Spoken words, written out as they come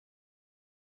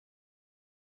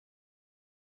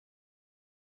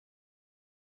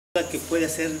que puede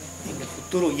hacer en el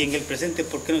futuro y en el presente,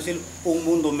 ¿por qué no decir un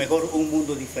mundo mejor, un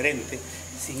mundo diferente,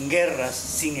 sin guerras,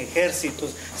 sin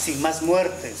ejércitos, sin más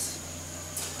muertes?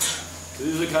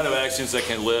 These are the kind of actions that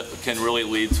can really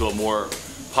lead to a more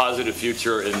positive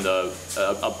future in the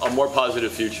a more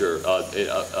positive future,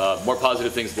 more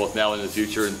positive things both now and in the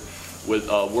future, and with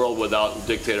a world without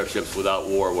dictatorships, without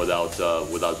war,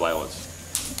 without violence.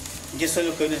 Y eso es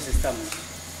lo que hoy necesitamos.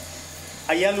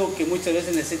 Hay algo que muchas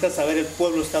veces necesita saber el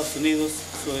pueblo de Estados Unidos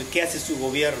sobre qué hace su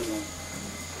gobierno.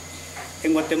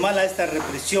 En Guatemala esta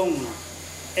represión,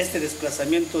 este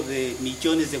desplazamiento de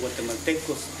millones de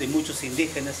guatemaltecos, de muchos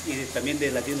indígenas y también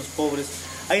de latinos pobres,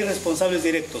 hay responsables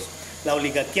directos. La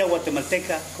oligarquía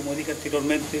guatemalteca, como dije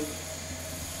anteriormente,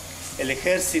 el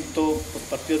ejército, los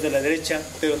partidos de la derecha,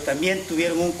 pero también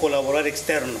tuvieron un colaborador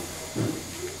externo.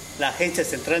 La Agencia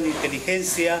Central de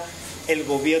Inteligencia, el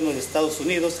gobierno de Estados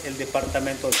Unidos, el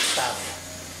Departamento de Estado,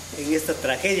 en esta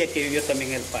tragedia que vivió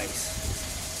también el país.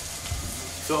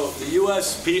 So the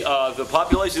U.S., the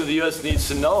population of the U.S. needs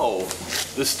to know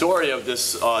the story of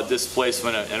this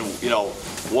displacement and you know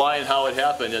why and how it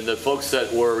happened. And the folks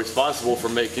that were responsible for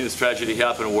making this tragedy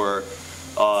happen were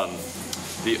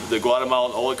the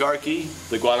Guatemalan oligarchy,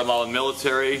 the Guatemalan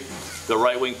military, the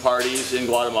right-wing parties in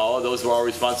Guatemala. Those were all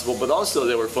responsible, but also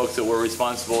there were folks that were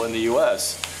responsible in the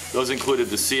U.S. Those included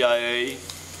the CIA,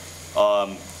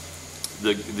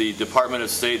 the Department of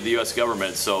State, the U.S.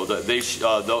 government. So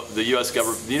the U.S.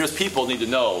 government, the U.S. people need to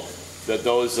know that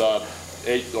those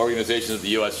 8 organizations of the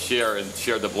U.S. share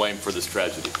the blame for this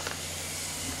tragedy.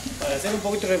 Para hacer un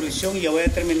poquito de reflexión, y ya voy a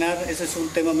terminar, ese es un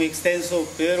tema muy extenso,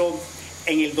 pero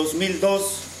en el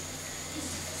 2002,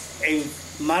 en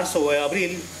marzo o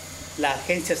abril, la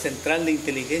Agencia Central de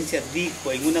Inteligencia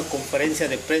dijo en una conferencia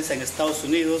de prensa en Estados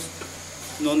Unidos,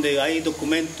 donde hay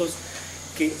documentos,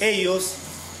 que ellos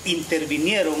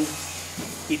intervinieron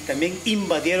y también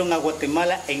invadieron a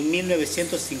Guatemala en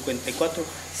 1954,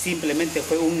 simplemente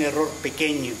fue un error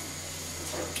pequeño.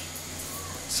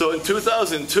 So in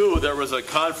 2002, there was a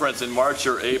conference in March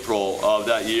or April of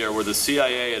that year where the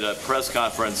CIA at a press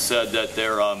conference said that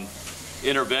their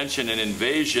intervention and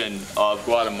invasion of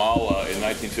Guatemala in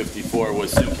 1954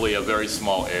 was simply a very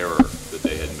small error that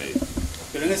they had made.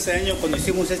 Pero en ese año, cuando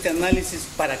hicimos este análisis,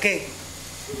 ¿para qué?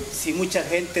 Si mucha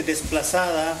gente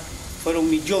desplazada, fueron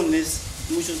millones,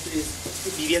 muchos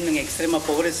viviendo en extrema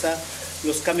pobreza,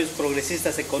 los cambios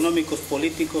progresistas económicos,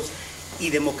 políticos y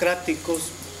democráticos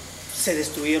se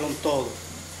destruyeron todo.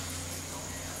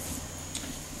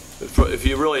 If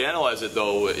you really analyze it,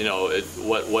 though, you know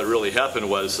what really happened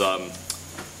was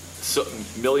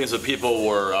millions of people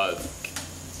were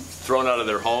thrown out of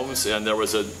their homes, and there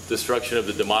was a destruction of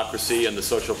the democracy and the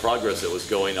social progress that was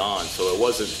going on. So it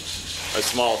wasn't a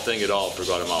small thing at all for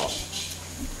Guatemala.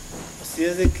 Así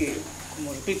es de que,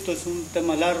 como repito, es un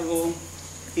tema largo.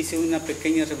 Hice una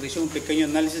pequeña reflexión, un pequeño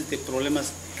análisis de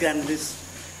problemas grandes,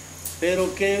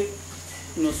 pero que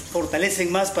nos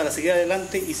fortalecen más para seguir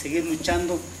adelante y seguir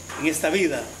luchando en esta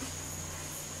vida.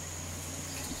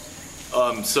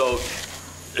 So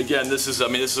again, this is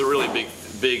a really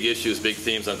big issues, big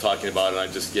themes I'm talking about, and I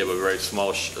just gave a very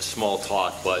small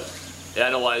talk, but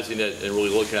analyzing it and really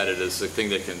looking at it is a thing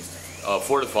that can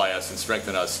fortify us and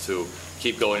strengthen us to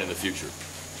keep going in the future.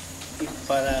 Y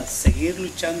para seguir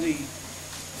luchando y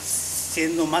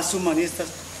siendo más humanistas,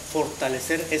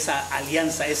 fortalecer esa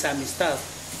alianza, esa amistad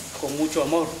con mucho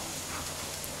amor.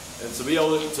 And to be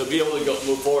able to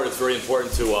move forward, it's very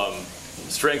important to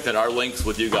strengthen our links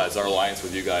with you guys, our alliance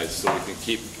with you guys, so we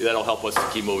can that'll help us to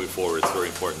keep moving forward. It's very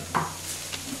important.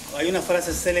 Hay una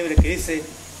frase célebre que dice,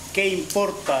 ¿qué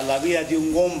importa la vida de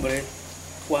un hombre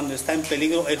cuando está en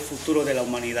peligro el futuro de la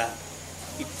humanidad?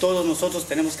 Y todos nosotros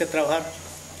tenemos que trabajar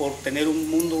por tener un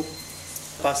mundo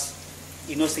paz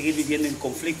y no seguir viviendo en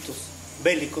conflictos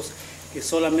bélicos que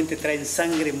solamente traen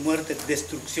sangre, muerte,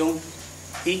 destrucción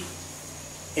y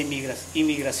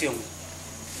inmigración.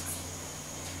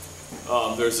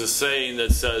 There's a saying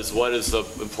that says, what is the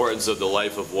importance of the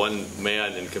life of one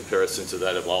man in comparison to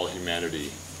that of all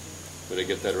humanity? Did I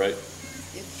get that right?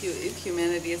 If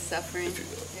humanity is suffering,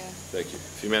 yeah. Thank you.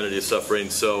 If humanity is suffering,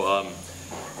 so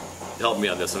help me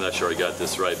on this, I'm not sure I got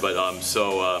this right, but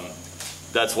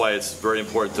that's why it's very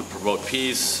important to promote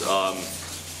peace.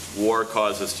 War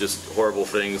causes just horrible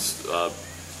things,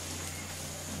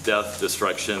 death,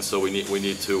 destruction, so we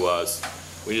need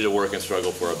to work and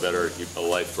struggle for a better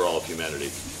life for all of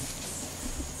humanity.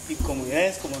 Y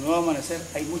comunidades como Nuevo Amanecer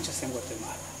hay muchas en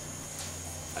Guatemala.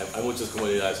 Hay muchas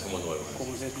comunidades como Nuevo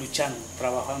Amanecer. Luchando,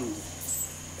 trabajando.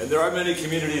 And there are many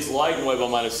communities like Nuevo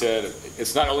Amanecer.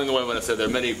 It's not only Nuevo Amanecer, there are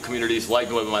many communities like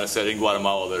Nuevo Amanecer in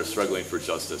Guatemala that are struggling for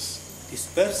justice.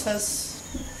 dispersas,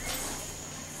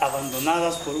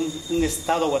 abandonadas por un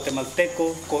Estado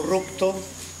guatemalteco corrupto,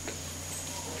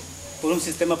 por un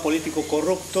sistema político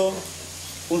corrupto,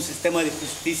 un sistema de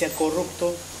justicia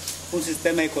corrupto, un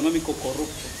sistema económico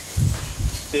corrupto.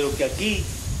 Pero que aquí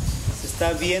se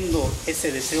está viendo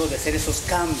ese deseo de hacer esos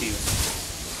cambios,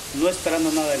 no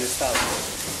esperando nada del Estado,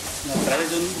 sino a través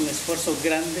de un esfuerzo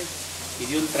grande y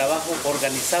de un trabajo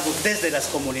organizado desde las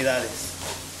comunidades.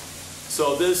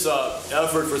 So this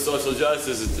effort for social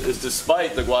justice is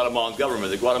despite the Guatemalan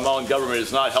government. The Guatemalan government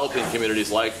is not helping communities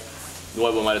like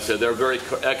Nuevo Amanecer. They're very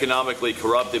economically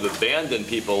corrupt. They've abandoned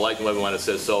people like Nuevo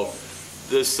Amanecer. So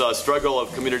this struggle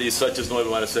of communities such as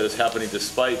Nuevo Amanecer is happening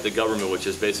despite the government, which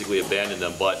has basically abandoned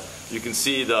them. But you can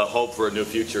see the hope for a new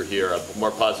future here, a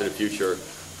more positive future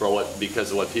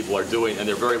because of what people are doing, and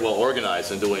they're very well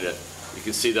organized in doing it. You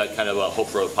can see that kind of hope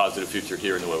for a positive future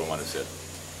here in Nuevo Amanecer.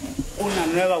 Una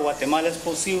nueva Guatemala es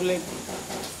posible,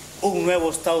 un nuevo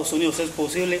Estados Unidos es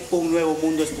posible, un nuevo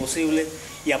mundo es posible,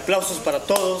 y aplausos para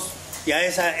todos y a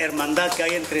esa hermandad que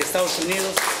hay entre Estados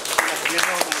Unidos y la señora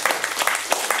Nuevo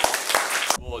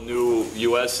Amanecer. A new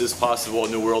U.S. is possible, a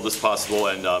new world is possible,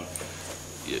 and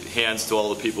hands to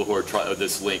all the people who are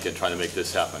this link and trying to make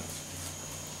this happen.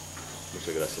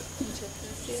 Muchas gracias. Muchas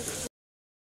gracias.